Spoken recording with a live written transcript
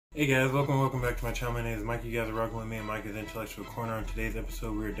Hey guys, welcome back to my channel. My name is Mike. You guys are rocking with me and Mike's Intellectual Corner. On today's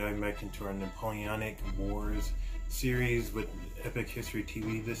episode, we're diving back into our Napoleonic Wars series with Epic History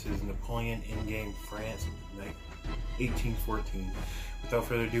TV. This is Napoleon Endgame, France, 1814. Without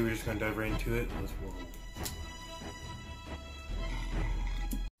further ado, we're just going to dive right into it. Let's roll.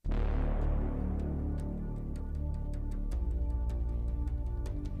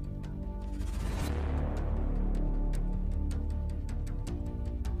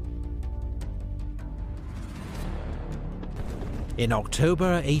 In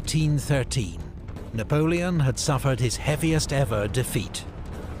October 1813, Napoleon had suffered his heaviest ever defeat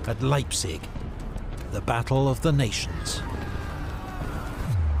at Leipzig, the Battle of the Nations.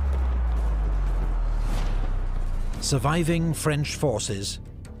 Surviving French forces,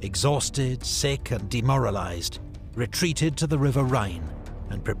 exhausted, sick and demoralized, retreated to the River Rhine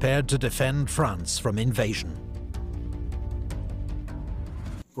and prepared to defend France from invasion.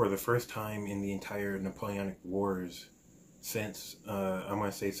 For the first time in the entire Napoleonic Wars, since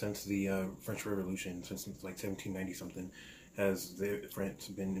since the French Revolution, since like 1790 something, has France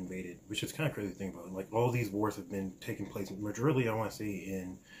been invaded, which is kind of crazy to think about. Like, all these wars have been taking place majorly, I want to say,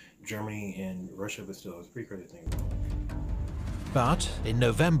 in Germany and Russia, but still, it's pretty crazy to think about. But in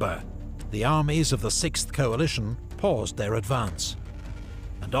November, the armies of the Sixth Coalition paused their advance,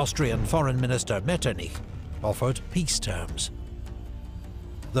 and Austrian Foreign Minister Metternich offered peace terms.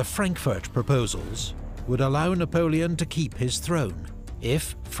 The Frankfurt proposals would allow Napoleon to keep his throne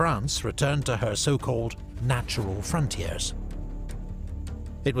if France returned to her so-called natural frontiers.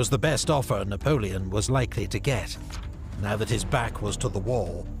 It was the best offer Napoleon was likely to get, now that his back was to the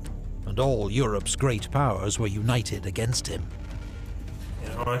wall, and all Europe's great powers were united against him.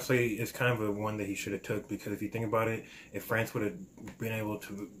 And honestly, it's kind of a one that he should have took, because if you think about it, if France would have been able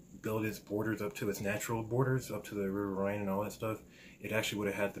to build its borders up to its natural borders, up to the River Rhine and all that stuff, it actually would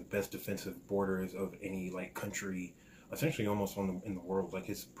have had the best defensive borders of any country, essentially almost in the world. Like,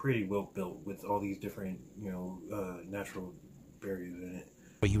 it's pretty well built with all these different, natural barriers in it.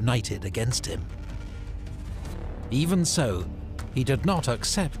 Were united against him. Even so, he did not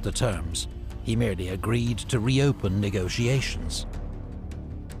accept the terms. He merely agreed to reopen negotiations.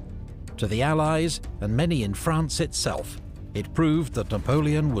 To the Allies, and many in France itself, it proved that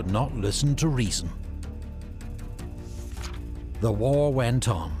Napoleon would not listen to reason. The war went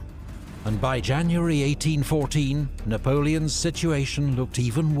on, and by January 1814, Napoleon's situation looked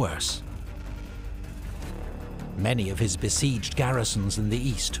even worse. Many of his besieged garrisons in the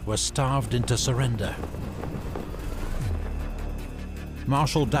east were starved into surrender.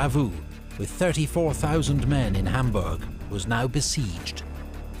 Marshal Davout, with 34,000 men in Hamburg, was now besieged.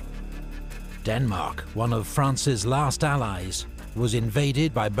 Denmark, one of France's last allies, was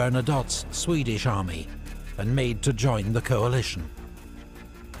invaded by Bernadotte's Swedish army and made to join the coalition.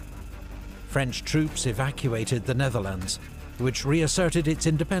 French troops evacuated the Netherlands, which reasserted its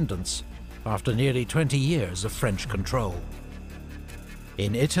independence after nearly 20 years of French control.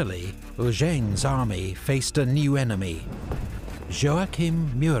 In Italy, Eugene's army faced a new enemy,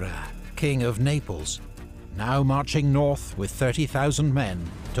 Joachim Murat, King of Naples, now marching north with 30,000 men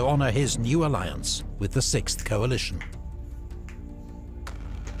to honour his new alliance with the Sixth Coalition.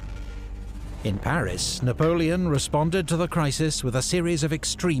 In Paris, Napoleon responded to the crisis with a series of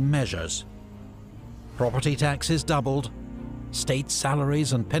extreme measures. Property taxes doubled, state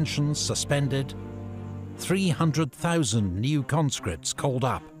salaries and pensions suspended, 300,000 new conscripts called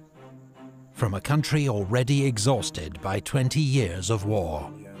up, from a country already exhausted by 20 years of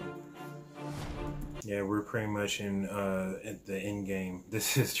war. Yeah, we're pretty much at the end game.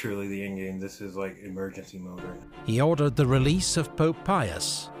 This is truly the end game. This is like emergency mode right now. He ordered the release of Pope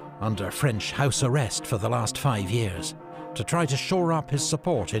Pius, under French house arrest for the last 5 years, to try to shore up his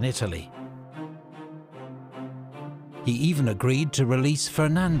support in Italy. He even agreed to release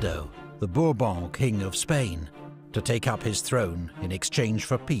Fernando, the Bourbon King of Spain, to take up his throne in exchange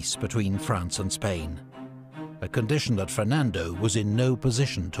for peace between France and Spain, a condition that Fernando was in no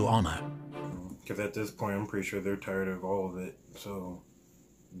position to honour. Because at this point, I'm pretty sure they're tired of all of it, so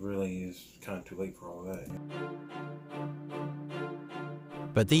really it's kind of too late for all that.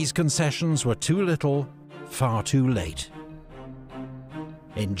 But these concessions were too little, far too late.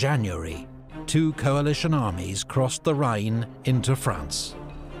 In January, 2 coalition armies crossed the Rhine into France.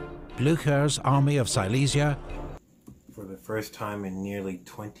 Blücher's army of Silesia, for the first time in nearly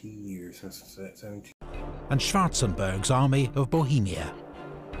 20 years since 17, and Schwarzenberg's army of Bohemia.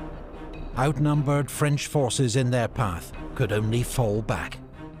 Outnumbered French forces in their path could only fall back.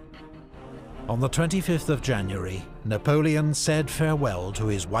 On the 25th of January, Napoleon said farewell to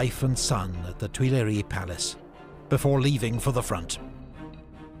his wife and son at the Tuileries Palace, before leaving for the front.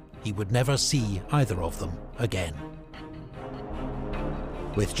 he would never see either of them again.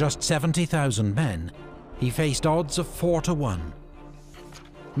 With just 70,000 men, he faced odds of 4-1.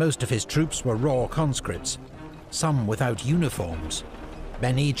 Most of his troops were raw conscripts, some without uniforms,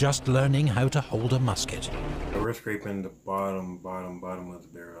 many just learning how to hold a musket. We're scraping the bottom of the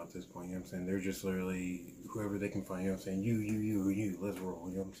barrel at this point, you know what I'm saying? They're just literally whoever they can find, you know what I'm saying? You, let's roll,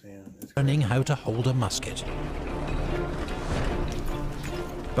 you know what I'm saying? Learning how to hold a musket.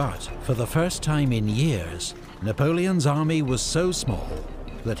 But for the first time in years, Napoleon's army was so small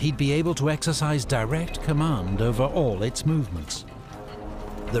that he'd be able to exercise direct command over all its movements.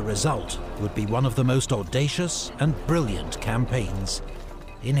 The result would be one of the most audacious and brilliant campaigns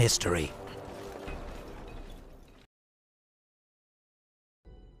in history.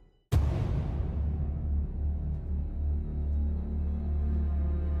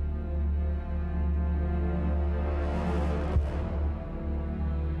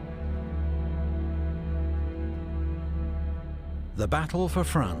 The battle for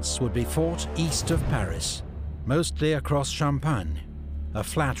France would be fought east of Paris, mostly across Champagne, a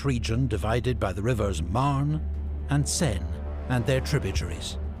flat region divided by the rivers Marne and Seine and their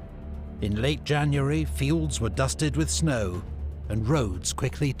tributaries. In late January, fields were dusted with snow and roads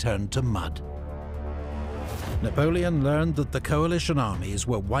quickly turned to mud. Napoleon learned that the coalition armies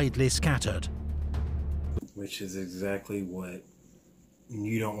were widely scattered. Which is exactly what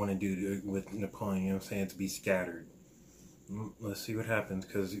you don't want to do with Napoleon, you know what I'm saying, to be scattered. Let's see what happens,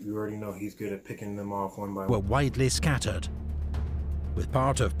 because you already know he's good at picking them off one by one. Were widely scattered, with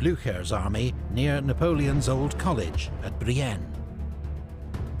part of Blücher's army near Napoleon's old college at Brienne.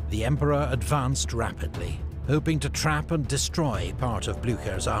 The Emperor advanced rapidly, hoping to trap and destroy part of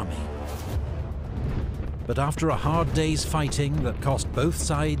Blücher's army. But after a hard day's fighting that cost both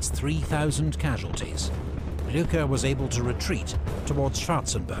sides 3,000 casualties, Blücher was able to retreat towards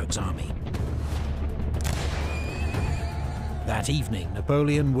Schwarzenberg's army. That evening,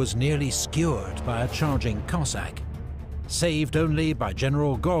 Napoleon was nearly skewered by a charging Cossack, saved only by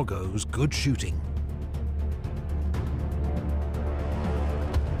General Gourgaud's good shooting.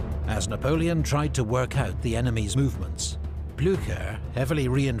 As Napoleon tried to work out the enemy's movements, Blücher, heavily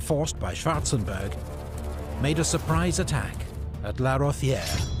reinforced by Schwarzenberg, made a surprise attack at La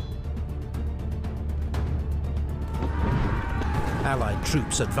Rothière. Allied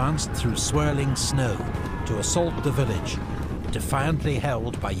troops advanced through swirling snow to assault the village, defiantly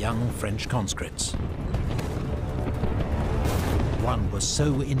held by young French conscripts. One was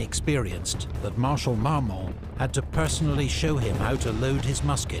so inexperienced that Marshal Marmont had to personally show him how to load his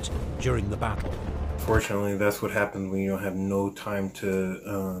musket during the battle. Fortunately, that's what happens when you don't have no time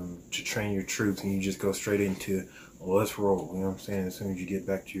to train your troops and you just go straight into, well, let's roll, you know what I'm saying, as soon as you get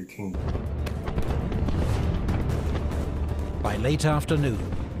back to your kingdom. By late afternoon,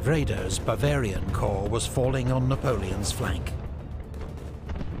 Wreder's Bavarian Corps was falling on Napoleon's flank.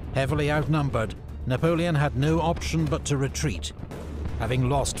 Heavily outnumbered, Napoleon had no option but to retreat, having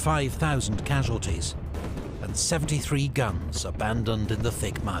lost 5,000 casualties and 73 guns abandoned in the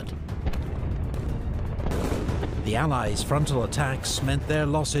thick mud. The Allies' frontal attacks meant their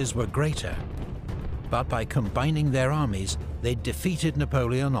losses were greater, but by combining their armies, they defeated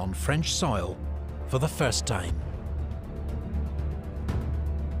Napoleon on French soil for the first time.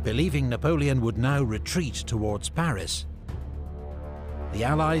 Believing Napoleon would now retreat towards Paris, the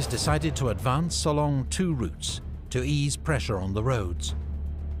Allies decided to advance along two routes to ease pressure on the roads.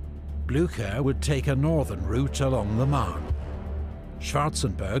 Blücher would take a northern route along the Marne.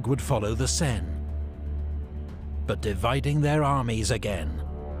 Schwarzenberg would follow the Seine. But dividing their armies again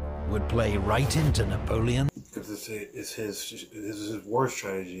would play right into Napoleon. Because it's his war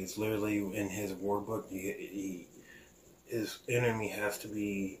strategy. It's literally in his war book. His enemy has to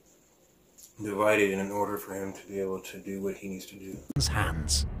be divided in order for him to be able to do what he needs to do.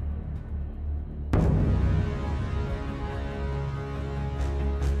 Hands.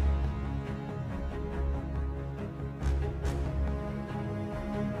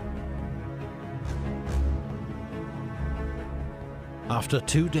 After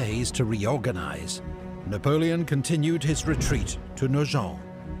 2 days to reorganize, Napoleon continued his retreat to Nogent,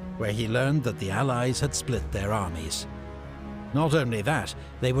 where he learned that the Allies had split their armies. Not only that,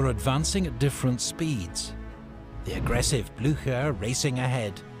 they were advancing at different speeds. The aggressive Blücher racing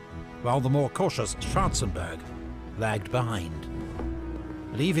ahead, while the more cautious Schwarzenberg lagged behind.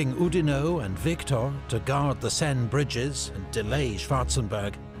 Leaving Oudinot and Victor to guard the Seine bridges and delay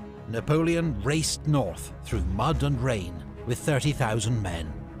Schwarzenberg, Napoleon raced north through mud and rain with 30,000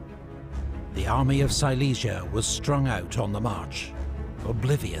 men. The army of Silesia was strung out on the march,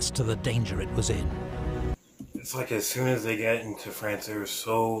 oblivious to the danger it was in. it's like as soon as they got into France, they were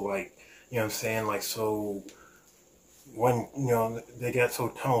so like, you know what I'm saying, like so. When they got so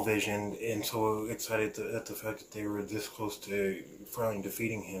tunnel visioned and so excited at the fact that they were this close to finally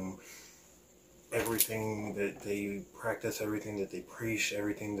defeating him. Everything that they practiced, everything that they preached,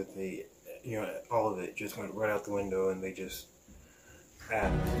 everything that they, all of it just went right out the window, and they just.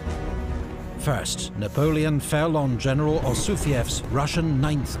 First, Napoleon fell on General Ossouffiev's Russian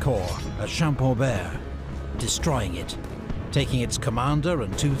 9th Corps at Champaubert, destroying it, taking its commander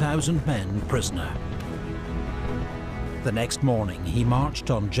and 2,000 men prisoner. The next morning, he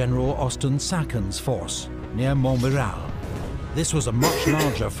marched on General Austin Sacken's force near Montmiral. This was a much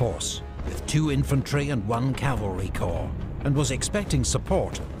larger force, with 2 infantry and 1 cavalry corps, and was expecting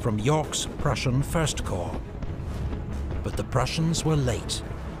support from York's Prussian 1st Corps. But the Prussians were late,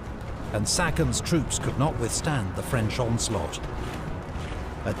 and Sacken's troops could not withstand the French onslaught.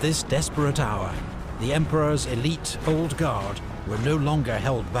 At this desperate hour, the Emperor's elite Old Guard were no longer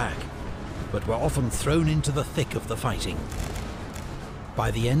held back, but were often thrown into the thick of the fighting.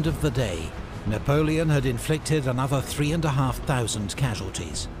 By the end of the day, Napoleon had inflicted another 3,500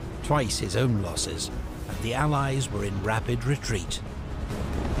 casualties, twice his own losses, and the Allies were in rapid retreat.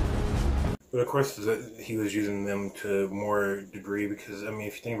 But of course, he was using them to more degree because, I mean,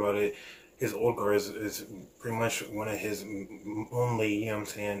 if you think about it, his Old Guard is pretty much one of his only,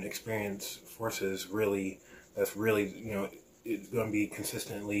 experienced forces, really, that's really, it's going to be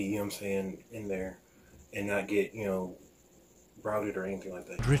consistently, in there and not get, routed or anything like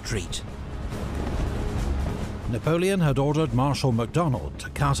that. Retreat. Napoleon had ordered Marshal MacDonald to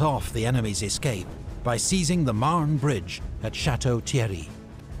cut off the enemy's escape by seizing the Marne Bridge at Chateau Thierry.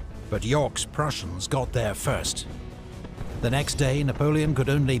 But York's Prussians got there first. The next day, Napoleon could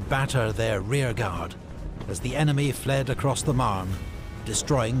only batter their rear guard as the enemy fled across the Marne,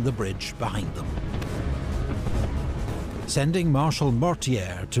 destroying the bridge behind them. Sending Marshal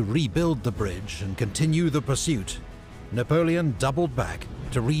Mortier to rebuild the bridge and continue the pursuit, Napoleon doubled back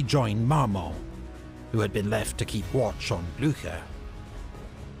to rejoin Marmont, who had been left to keep watch on Blücher.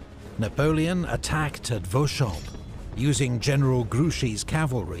 Napoleon attacked at Vauchamp, using General Grouchy's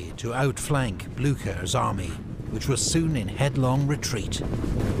cavalry to outflank Blücher's army, which was soon in headlong retreat.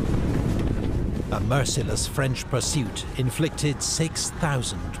 A merciless French pursuit inflicted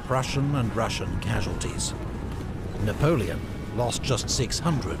 6,000 Prussian and Russian casualties. Napoleon lost just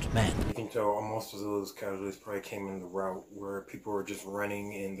 600 men. I think most of those casualties probably came in the route where people were just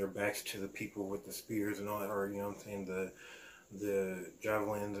running and their backs to the people with the spears and all that, or the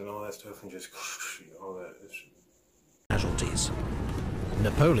javelins and all that stuff, and just all that. Casualties.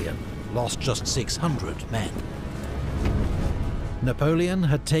 Napoleon lost just 600 men. Napoleon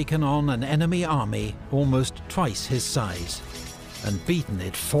had taken on an enemy army almost twice his size and beaten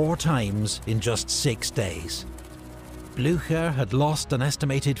it 4 times in just 6 days. Blücher had lost an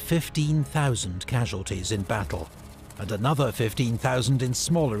estimated 15,000 casualties in battle, and another 15,000 in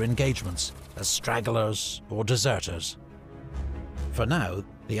smaller engagements, as stragglers or deserters. For now,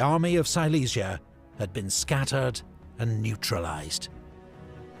 the army of Silesia had been scattered and neutralized.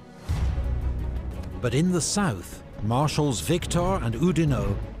 But in the south, Marshals Victor and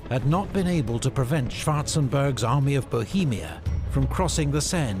Oudinot had not been able to prevent Schwarzenberg's army of Bohemia from crossing the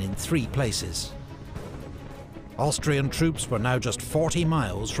Seine in 3 places. Austrian troops were now just 40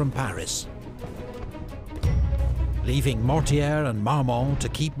 miles from Paris. Leaving Mortier and Marmont to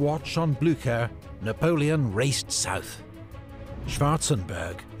keep watch on Blücher, Napoleon raced south.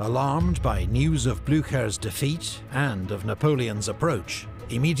 Schwarzenberg, alarmed by news of Blücher's defeat and of Napoleon's approach,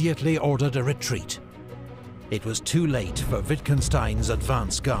 immediately ordered a retreat. It was too late for Wittgenstein's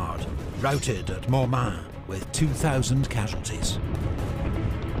advance guard, routed at Montmain with 2,000 casualties.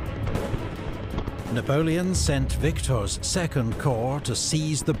 Napoleon sent Victor's 2nd Corps to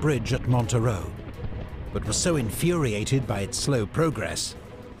seize the bridge at Montereau, but was so infuriated by its slow progress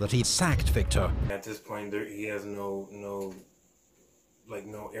that he sacked Victor. At this point, he has no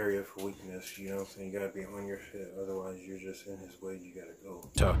area for weakness, you know what I'm saying? You gotta be on your shit, otherwise you're just in his way, you gotta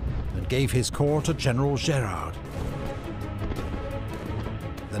go. And gave his corps to General Gérard.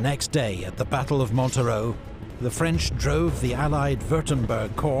 The next day, at the Battle of Montereau, the French drove the Allied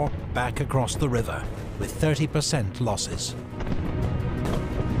Württemberg Corps back across the river, with 30% losses.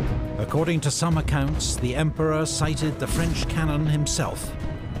 According to some accounts, the Emperor sighted the French cannon himself,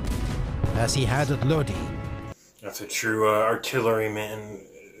 as he had at Lodi. That's a true artilleryman,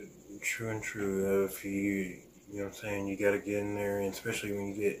 true and true. If you know what I'm saying, you gotta get in there, and especially when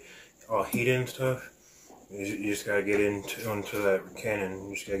you get all heated and stuff, you just gotta get onto that cannon,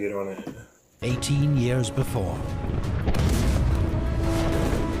 you just gotta get on it. 18 years before,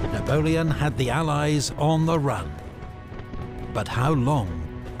 Napoleon had the Allies on the run. But how long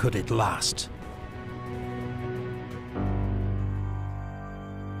could it last?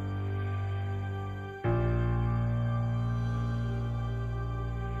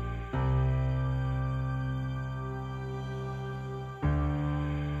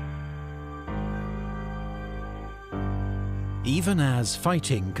 Even as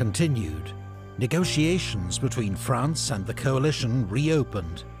fighting continued, negotiations between France and the coalition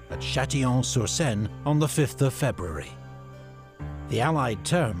reopened at Châtillon-sur-Seine on the 5th of February. The Allied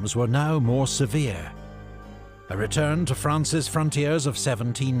terms were now more severe. A return to France's frontiers of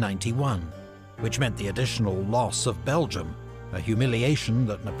 1791, which meant the additional loss of Belgium, a humiliation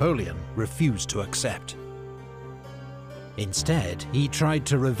that Napoleon refused to accept. Instead, he tried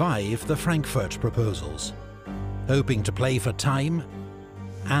to revive the Frankfurt proposals, hoping to play for time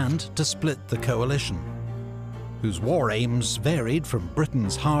and to split the coalition, whose war aims varied from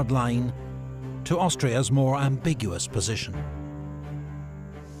Britain's hard line to Austria's more ambiguous position.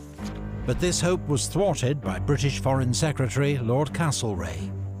 But this hope was thwarted by British Foreign Secretary Lord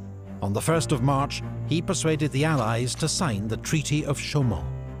Castlereagh. On the 1st of March, he persuaded the Allies to sign the Treaty of Chaumont.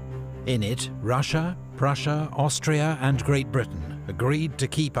 In it, Russia, Prussia, Austria and Great Britain agreed to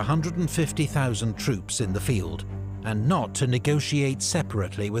keep 150,000 troops in the field and not to negotiate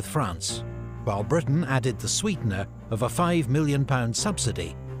separately with France, while Britain added the sweetener of a £5 million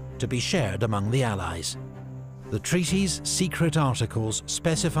subsidy to be shared among the Allies. The treaty's secret articles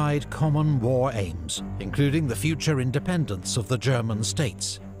specified common war aims, including the future independence of the German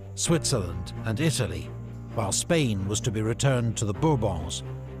states, Switzerland and Italy, while Spain was to be returned to the Bourbons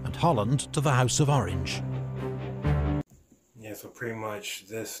and Holland to the House of Orange. Yeah, so pretty much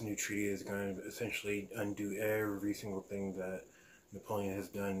this new treaty is going to essentially undo every single thing that Napoleon has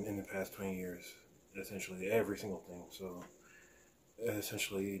done in the past 20 years. Essentially every single thing. So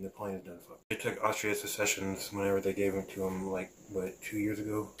essentially Napoleon has done fuck. They took Austria's secessions whenever they gave them to him, like, what, 2 years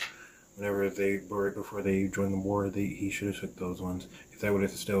ago? Whenever they were, before they joined the war, he should have took those ones. Because that would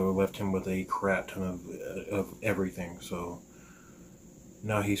have still left him with a crap ton of everything. So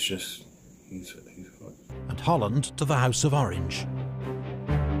now he's just, he's fucked. And Holland to the House of Orange.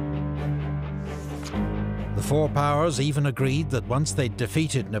 The four powers even agreed that once they'd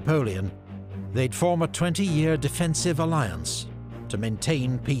defeated Napoleon, they'd form a 20-year defensive alliance to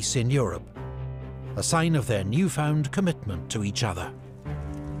maintain peace in Europe, a sign of their newfound commitment to each other.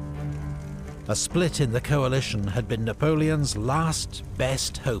 A split in the coalition had been Napoleon's last,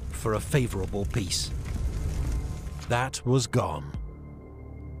 best hope for a favourable peace. That was gone.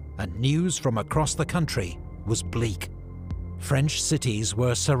 And news from across the country was bleak. French cities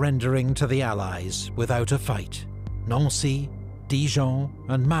were surrendering to the Allies without a fight. Nancy, Dijon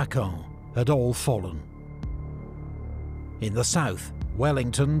and Mâcon had all fallen. In the south,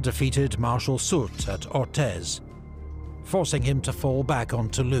 Wellington defeated Marshal Soult at Orthez, forcing him to fall back on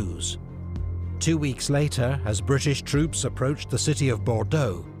Toulouse. 2 weeks later, as British troops approached the city of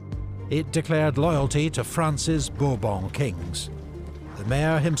Bordeaux, it declared loyalty to France's Bourbon kings. The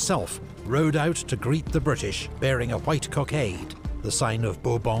mayor himself rode out to greet the British, bearing a white cockade, the sign of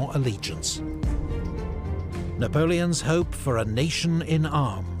Bourbon allegiance. Napoleon's hope for a nation in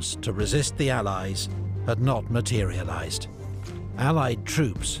arms to resist the Allies had not materialized. Allied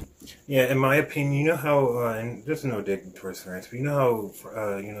troops... Yeah, in my opinion, you know how, and there's no dig towards France, but you know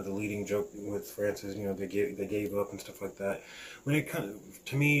how, the leading joke with France is, they gave up and stuff like that. When it comes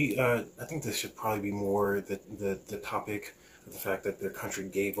to me, I think this should probably be more the topic of the fact that their country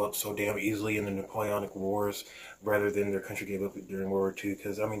gave up so damn easily in the Napoleonic Wars, rather than their country gave up during World War II.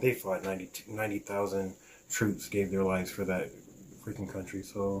 Because I mean, they fought 90,000 troops, gave their lives for that freaking country.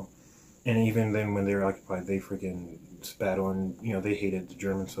 So, and even then, when they were occupied, they freaking spat on, they hated the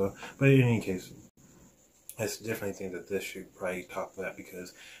Germans. So, but in any case, I definitely think that this should probably top that,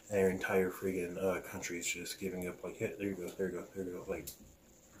 because their entire freaking country is just giving up. Like, yeah, there you go, there you go, there you go, like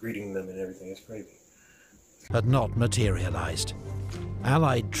greeting them and everything. It's crazy. Had not materialized.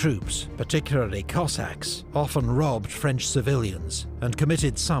 Allied troops, particularly Cossacks, often robbed French civilians and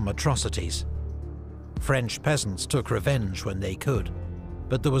committed some atrocities. French peasants took revenge when they could,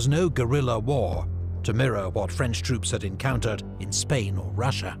 but there was no guerrilla war to mirror what French troops had encountered in Spain or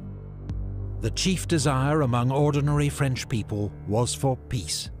Russia. The chief desire among ordinary French people was for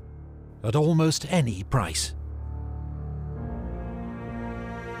peace, at almost any price.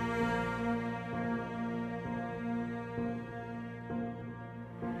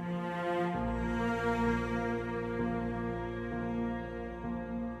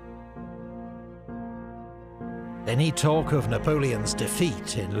 Any talk of Napoleon's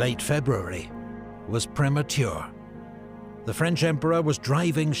defeat in late February was premature. the French Emperor was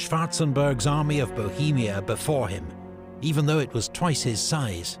driving Schwarzenberg's army of Bohemia before him, even though it was twice his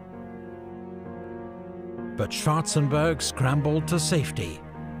size. But Schwarzenberg scrambled to safety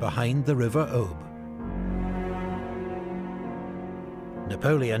behind the River Aube.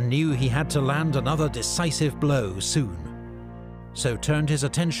 Napoleon knew he had to land another decisive blow soon, so turned his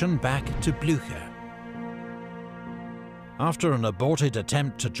attention back to Blücher. After an aborted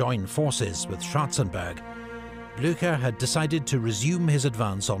attempt to join forces with Schwarzenberg, Blücher had decided to resume his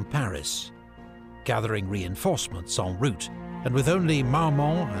advance on Paris, gathering reinforcements en route, and with only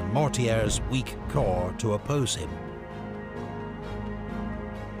Marmont and Mortier's weak corps to oppose him.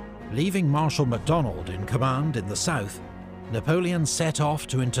 Leaving Marshal MacDonald in command in the south, Napoleon set off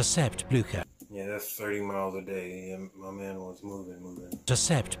to intercept Blücher. Yeah, that's 30 miles a day. My man was moving.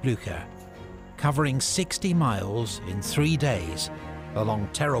 Intercept Blücher, covering 60 miles in 3 days along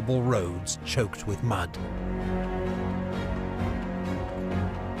terrible roads choked with mud.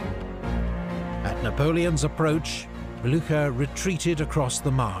 At Napoleon's approach, Blücher retreated across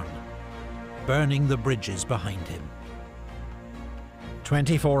the Marne, burning the bridges behind him.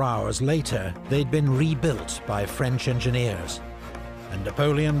 24 hours later, they'd been rebuilt by French engineers, and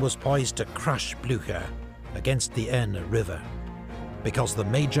Napoleon was poised to crush Blücher against the Aisne River, because the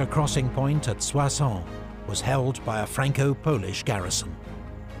major crossing point at Soissons was held by a Franco-Polish garrison.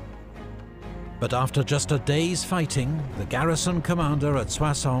 But after just a day's fighting, the garrison commander at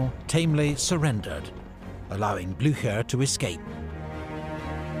Soissons tamely surrendered, allowing Blücher to escape.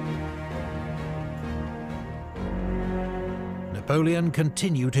 Napoleon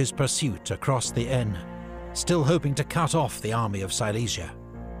continued his pursuit across the Aisne, still hoping to cut off the army of Silesia.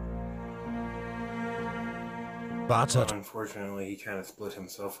 But unfortunately, he kind of split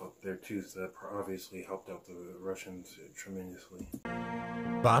himself up there too, so that obviously helped out the Russians tremendously.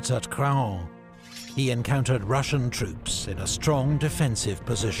 But at Craon, he encountered Russian troops in a strong defensive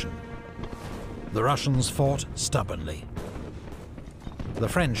position. The Russians fought stubbornly. The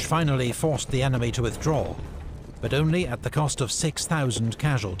French finally forced the enemy to withdraw, but only at the cost of 6,000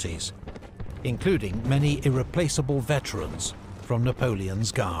 casualties, including many irreplaceable veterans from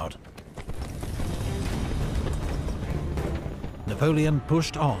Napoleon's guard. Napoleon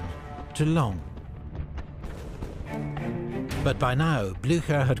pushed on to Laon. But by now,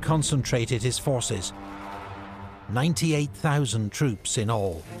 Blücher had concentrated his forces, 98,000 troops in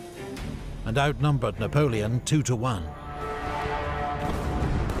all, and outnumbered Napoleon 2 to 1.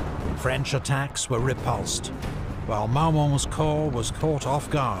 French attacks were repulsed, while Marmont's corps was caught off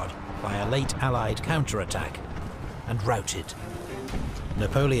guard by a late Allied counterattack and routed.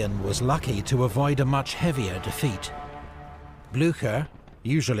 Napoleon was lucky to avoid a much heavier defeat. Blücher,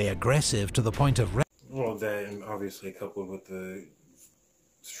 usually aggressive to the point of well, that and obviously coupled with the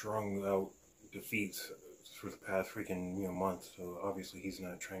strung out defeats for the past freaking months, so obviously he's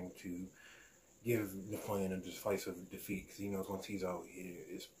not trying to give Napoleon a decisive defeat, because he knows once he's out,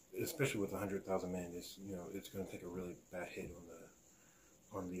 especially with 100,000 men, it's going to take a really bad hit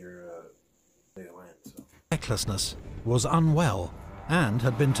on the alliance. So. Recklessness, was unwell, and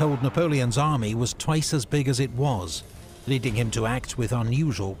had been told Napoleon's army was twice as big as it was, leading him to act with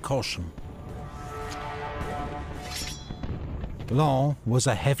unusual caution. Laon was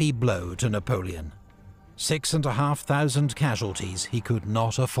a heavy blow to Napoleon. 6,500 casualties he could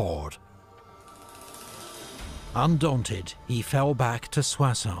not afford. Undaunted, he fell back to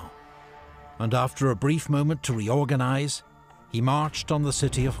Soissons, and after a brief moment to reorganize, he marched on the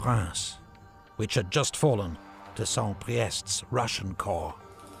city of Reims, which had just fallen to Saint-Priest's Russian corps.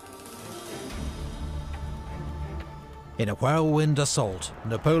 In a whirlwind assault,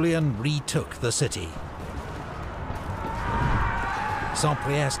 Napoleon retook the city.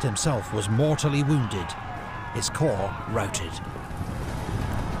 Saint-Priest himself was mortally wounded, his corps routed.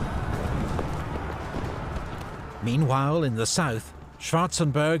 Meanwhile, in the south,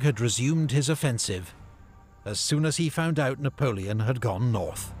 Schwarzenberg had resumed his offensive as soon as he found out Napoleon had gone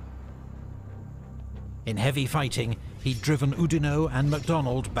north. In heavy fighting, he'd driven Oudinot and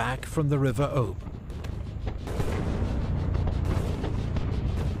MacDonald back from the River Aube.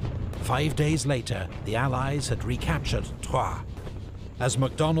 5 days later, the Allies had recaptured Troyes, as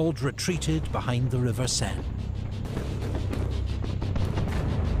MacDonald retreated behind the River Seine.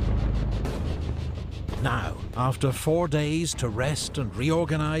 Now, after 4 days to rest and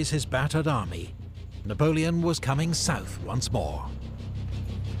reorganize his battered army, Napoleon was coming south once more.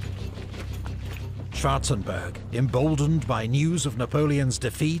 Schwarzenberg, emboldened by news of Napoleon's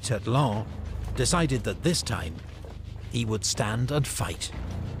defeat at Laon, decided that this time he would stand and fight.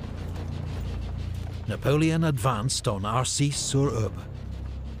 Napoleon advanced on Arcis-sur-Aube.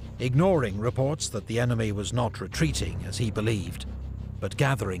 ignoring reports that the enemy was not retreating as he believed, but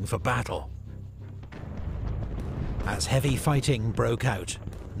gathering for battle. As heavy fighting broke out,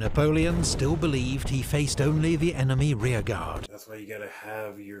 Napoleon still believed he faced only the enemy rearguard. That's why you gotta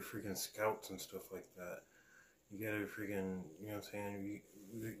have your freaking scouts and stuff like that. You gotta freaking, you know what I'm saying?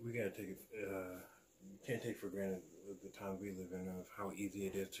 We gotta take it, you can't take for granted the time we live in of how easy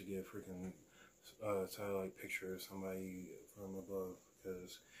it is to get a freaking satellite picture of somebody from above,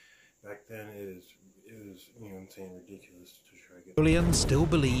 because back then it was, you know what I'm saying, ridiculous to try to get. Napoleon still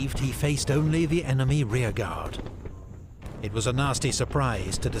believed he faced only the enemy rearguard. It was a nasty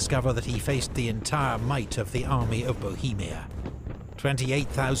surprise to discover that he faced the entire might of the army of Bohemia.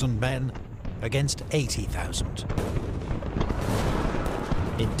 28,000 men against 80,000.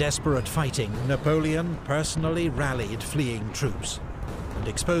 In desperate fighting, Napoleon personally rallied fleeing troops and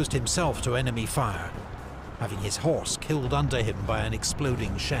exposed himself to enemy fire, having his horse killed under him by an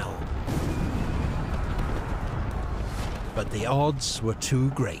exploding shell. But the odds were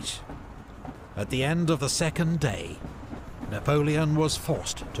too great. At the end of the second day, Napoleon was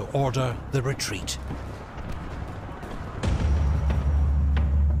forced to order the retreat.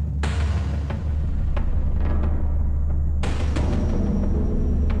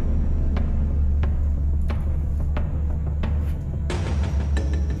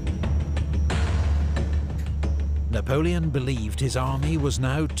 Napoleon believed his army was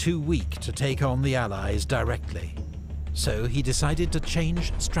now too weak to take on the Allies directly, so he decided to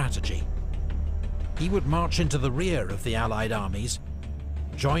change strategy. He would march into the rear of the Allied armies,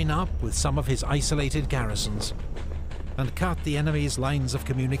 join up with some of his isolated garrisons, and cut the enemy's lines of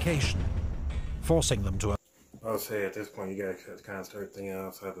communication, forcing them to... I would say at this point you gotta kind of start thinking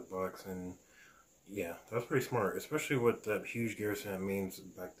outside the box, and yeah, that's pretty smart, especially with that huge garrison that means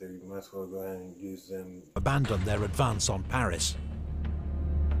back there. You might as well go ahead and use them. Abandon their advance on Paris.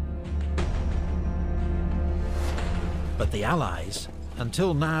 But the Allies,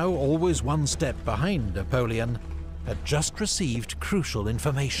 until now always one step behind Napoleon, had just received crucial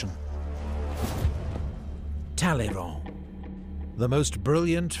information. Talleyrand, the most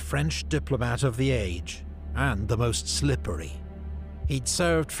brilliant French diplomat of the age, and the most slippery. He'd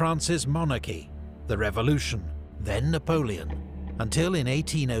served France's monarchy, the Revolution, then Napoleon, until in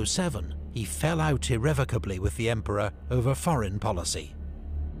 1807 he fell out irrevocably with the Emperor over foreign policy.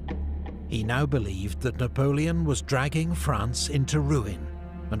 He now believed that Napoleon was dragging France into ruin,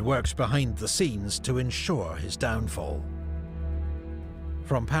 and worked behind the scenes to ensure his downfall.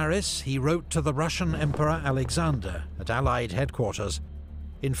 From Paris, he wrote to the Russian Emperor Alexander at Allied headquarters,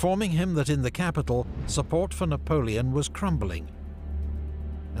 informing him that in the capital, support for Napoleon was crumbling,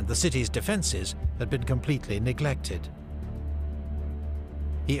 and the city's defences had been completely neglected.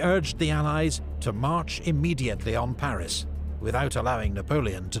 He urged the Allies to march immediately on Paris, without allowing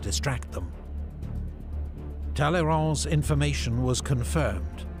Napoleon to distract them. Talleyrand's information was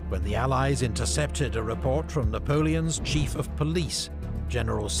confirmed when the Allies intercepted a report from Napoleon's chief of police,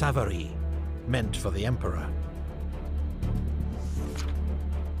 General Savary, meant for the Emperor.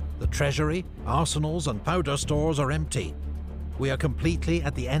 The treasury, arsenals and powder stores are empty. We are completely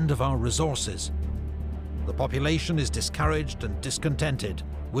at the end of our resources. The population is discouraged and discontented,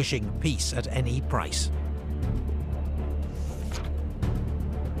 wishing peace at any price.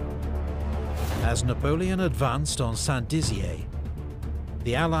 As Napoleon advanced on Saint-Dizier,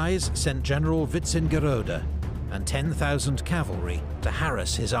 the Allies sent General Witzengerode and 10,000 cavalry to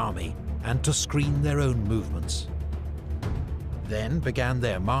harass his army and to screen their own movements. Then began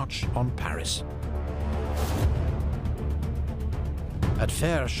their march on Paris. At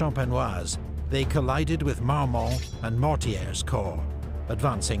Fère-Champenoise, they collided with Marmont and Mortier's corps,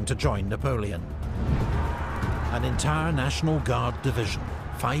 advancing to join Napoleon. An entire National Guard division,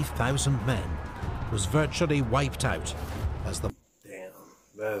 5,000 men, was virtually wiped out as the... Damn,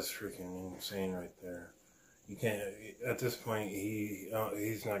 that is freaking insane right there. You can't, at this point,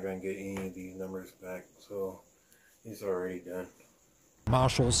 he's not going to get any of these numbers back, so he's already done.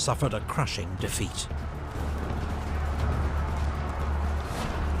 Marshals suffered a crushing defeat.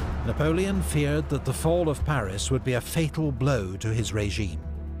 Napoleon feared that the fall of Paris would be a fatal blow to his regime.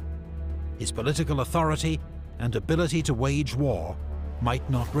 His political authority and ability to wage war might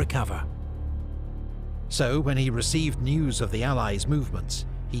not recover. So, when he received news of the Allies' movements,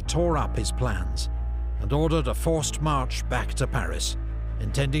 he tore up his plans and ordered a forced march back to Paris,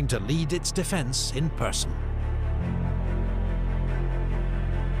 intending to lead its defense in person.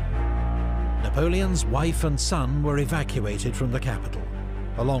 Napoleon's wife and son were evacuated from the capital,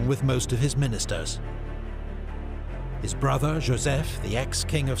 along with most of his ministers. His brother, Joseph, the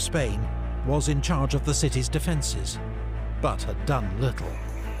ex-king of Spain, was in charge of the city's defences, but had done little.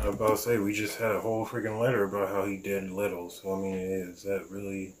 I was about to say, we just had a whole freaking letter about how he did little, so I mean, does it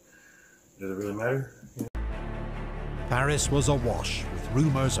really matter? Paris was awash with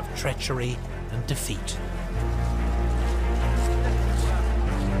rumours of treachery and defeat.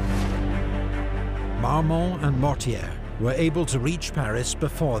 Marmont and Mortier were able to reach Paris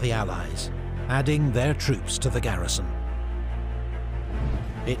before the Allies, adding their troops to the garrison.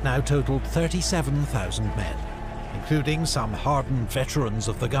 It now totaled 37,000 men, including some hardened veterans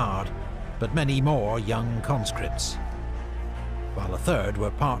of the Guard, but many more young conscripts, while a third were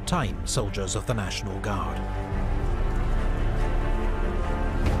part-time soldiers of the National Guard.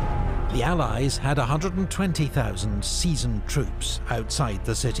 The Allies had 120,000 seasoned troops outside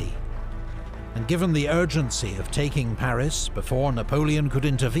the city, and given the urgency of taking Paris before Napoleon could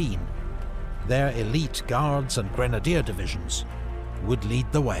intervene, their elite guards and grenadier divisions would lead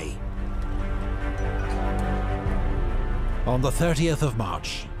the way. On the 30th of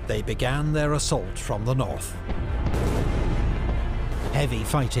March, they began their assault from the north. Heavy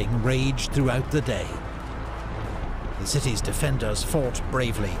fighting raged throughout the day. The city's defenders fought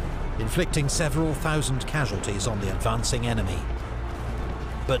bravely, inflicting several thousand casualties on the advancing enemy.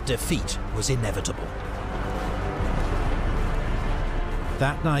 But defeat was inevitable.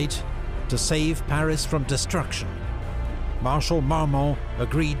 That night, to save Paris from destruction, Marshal Marmont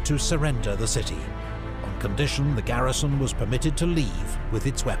agreed to surrender the city, on condition the garrison was permitted to leave with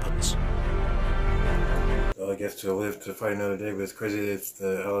its weapons. Well, I guess to live to fight another day, but it's crazy that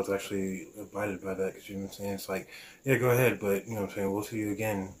the Allies actually abided by that, because you know what I'm saying? It's like, yeah, go ahead, but you know what I'm saying, we'll see you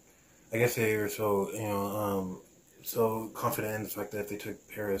again. I guess they were so, you know, so confident in the fact that if they took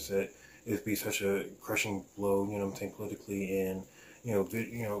Paris, that it'd be such a crushing blow, you know what I'm saying, politically and, you know,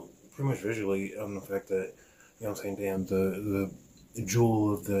 pretty much visually, on the fact that, you know what I'm saying, damn, the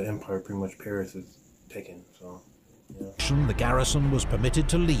jewel of the empire, pretty much Paris, is taken, so, yeah. The garrison was permitted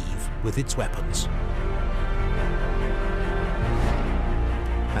to leave with its weapons.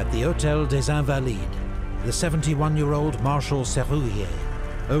 At the Hôtel des Invalides, the 71-year-old Marshal Serrurier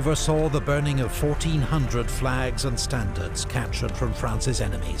oversaw the burning of 1,400 flags and standards captured from France's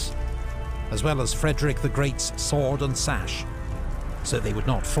enemies, as well as Frederick the Great's sword and sash, so they would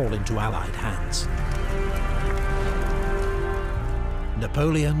not fall into Allied hands.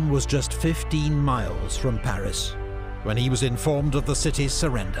 Napoleon was just 15 miles from Paris when he was informed of the city's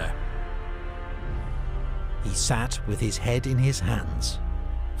surrender. He sat with his head in his hands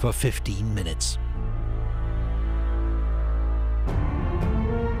for 15 minutes.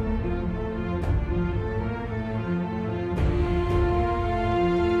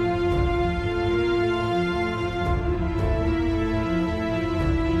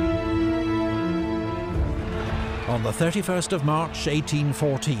 On the 31st of March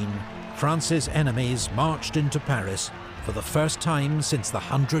 1814, France's enemies marched into Paris for the first time since the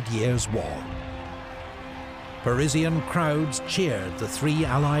 100 Years' War. Parisian crowds cheered the three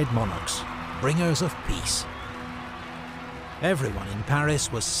Allied monarchs, bringers of peace. Everyone in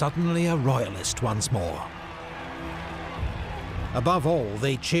Paris was suddenly a royalist once more. Above all,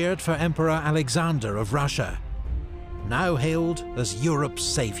 they cheered for Emperor Alexander of Russia, now hailed as Europe's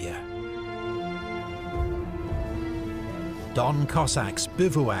saviour. Don Cossacks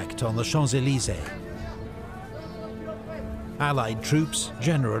bivouacked on the Champs-Élysées. Allied troops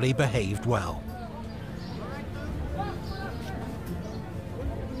generally behaved well.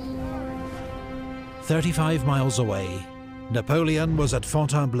 "35 miles away, Napoleon was at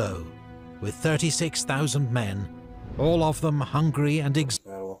Fontainebleau with 36,000 men, all of them hungry and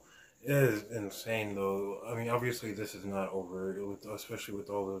exhausted. It is insane, though. I mean, obviously this is not over, especially with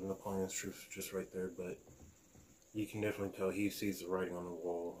all the Napoleon's troops just right there, but you can definitely tell he sees the writing on the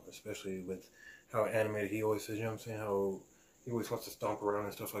wall, especially with how animated he always says, you know what I'm saying, how he always wants to stomp around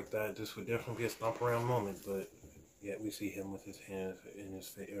and stuff like that. This would definitely be a stomp around moment, but yet we see him with his hands in his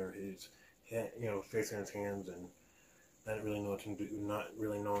face, or his hand, you know, face in his hands, and not really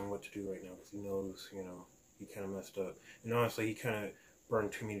knowing what to do right now, because he knows, you know, he kind of messed up. And honestly, he kind of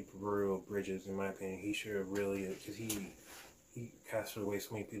burned too many proverbial bridges, in my opinion. He should have really, because he casted away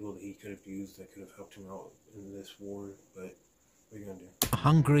so many people that he could have used that could have helped him out in this war, but what are you gonna do?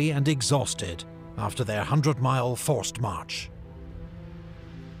 Hungry and exhausted after their 100-mile forced march.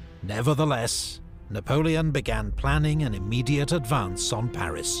 Nevertheless, Napoleon began planning an immediate advance on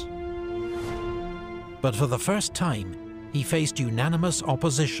Paris. But for the first time, he faced unanimous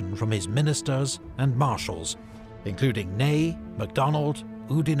opposition from his ministers and marshals, including Ney, MacDonald,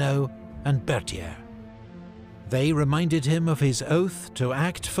 Oudinot, and Berthier. They reminded him of his oath to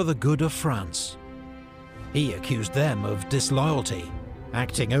act for the good of France. He accused them of disloyalty,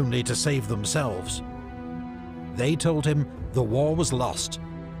 acting only to save themselves. They told him the war was lost,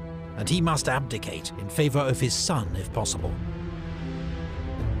 and he must abdicate in favour of his son if possible.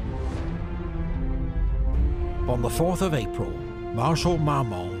 On the 4th of April, Marshal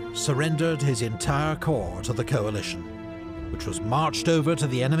Marmont surrendered his entire corps to the coalition, which was marched over to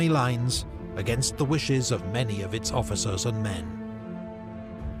the enemy lines against the wishes of many of its officers and men.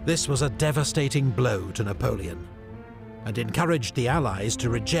 This was a devastating blow to Napoleon, and encouraged the Allies to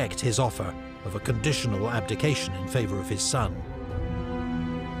reject his offer of a conditional abdication in favour of his son.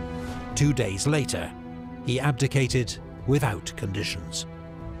 2 days later, he abdicated without conditions.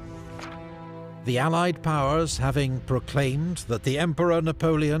 The Allied powers having proclaimed that the Emperor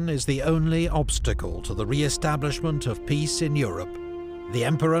Napoleon is the only obstacle to the re-establishment of peace in Europe, the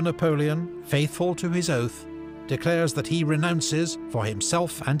Emperor Napoleon, faithful to his oath, declares that he renounces for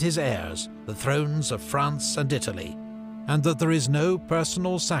himself and his heirs the thrones of France and Italy, and that there is no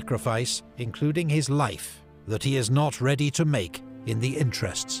personal sacrifice, including his life, that he is not ready to make in the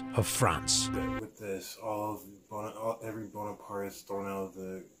interests of France. With this, every Bonaparte is thrown out of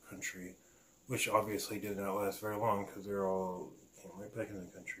the country, which obviously did not last very long because they all came right back in the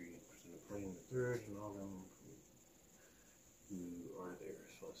country. Napoleon III and all them who are there.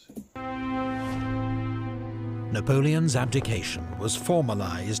 So let's see. Napoleon's abdication was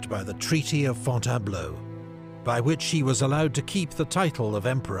formalized by the Treaty of Fontainebleau, by which he was allowed to keep the title of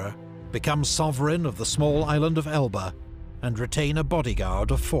emperor, become sovereign of the small island of Elba, and retain a bodyguard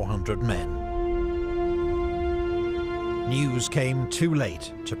of 400 men. News came too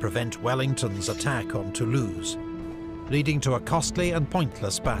late to prevent Wellington's attack on Toulouse, leading to a costly and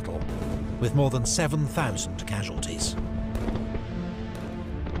pointless battle, with more than 7,000 casualties.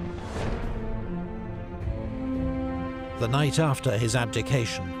 The night after his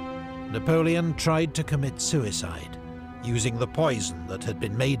abdication, Napoleon tried to commit suicide, using the poison that had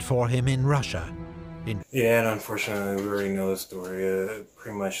been made for him in Russia. Yeah, and unfortunately, we already know the story.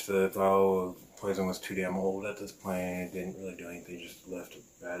 Pretty much the vial of poison was too damn old at this point, and it didn't really do anything, just left it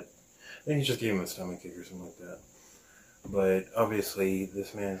bad. Then he just gave him a stomachache or something like that. But obviously,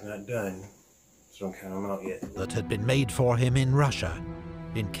 this man's not done, so don't count him out yet. That had been made for him in Russia,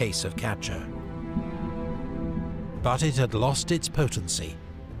 in case of capture. But it had lost its potency,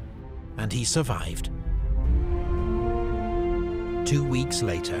 and he survived. 2 weeks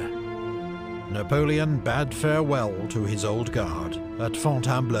later, Napoleon bade farewell to his old guard at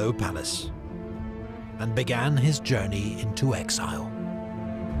Fontainebleau Palace, and began his journey into exile.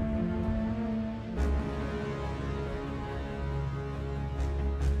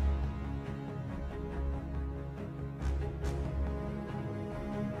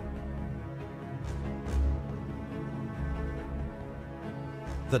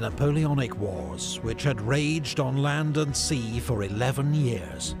 The Napoleonic Wars, which had raged on land and sea for 11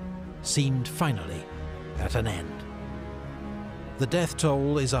 years, seemed finally at an end. The death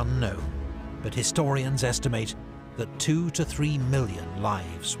toll is unknown, but historians estimate that 2 to 3 million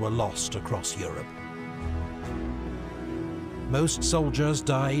lives were lost across Europe. Most soldiers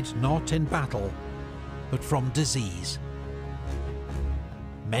died not in battle, but from disease.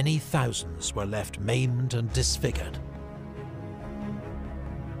 Many thousands were left maimed and disfigured.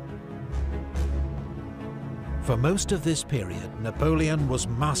 For most of this period, Napoleon was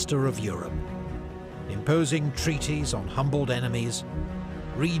master of Europe, imposing treaties on humbled enemies,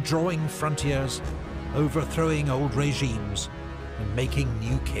 redrawing frontiers, overthrowing old regimes, and making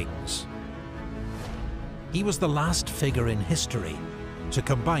new kings. He was the last figure in history to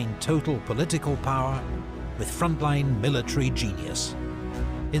combine total political power with frontline military genius,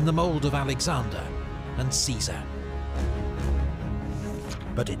 in the mold of Alexander and Caesar.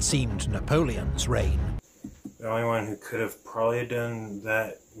 But it seemed Napoleon's reign. The only one who could have probably done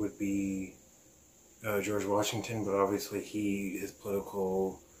that would be George Washington, but obviously his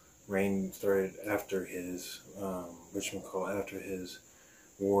political reign started after his, after his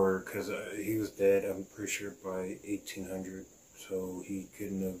war, because he was dead, I'm pretty sure, by 1800, so he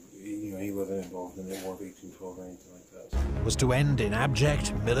couldn't have, he wasn't involved in the War of 1812 or anything like that. Was to end in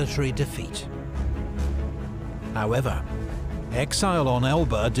abject military defeat. However, exile on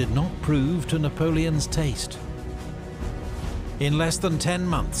Elba did not prove to Napoleon's taste. In less than 10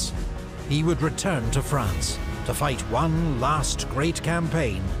 months, he would return to France to fight one last great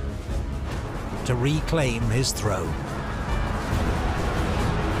campaign to reclaim his throne.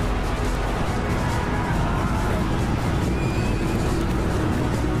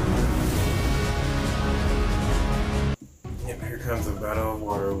 Yep, here comes the Battle of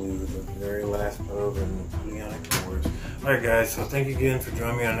Waterloo, the very last battle of the Napoleonic Wars. Alright guys, so thank you again for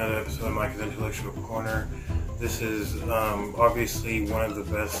joining me on another episode of Mike's Intellectual Corner. This is obviously one of the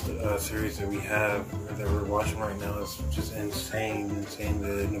best series that we have that we're watching right now. It's just insane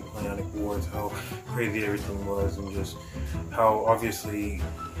the Napoleonic Wars, how crazy everything was, and just how obviously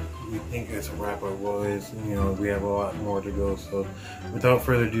we think it's a wrap up. Well, we have a lot more to go. So without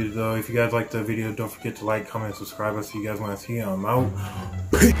further ado though, if you guys like the video, don't forget to like, comment, subscribe. I'll see you guys when I see you. I'm out.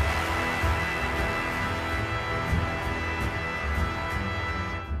 Peace.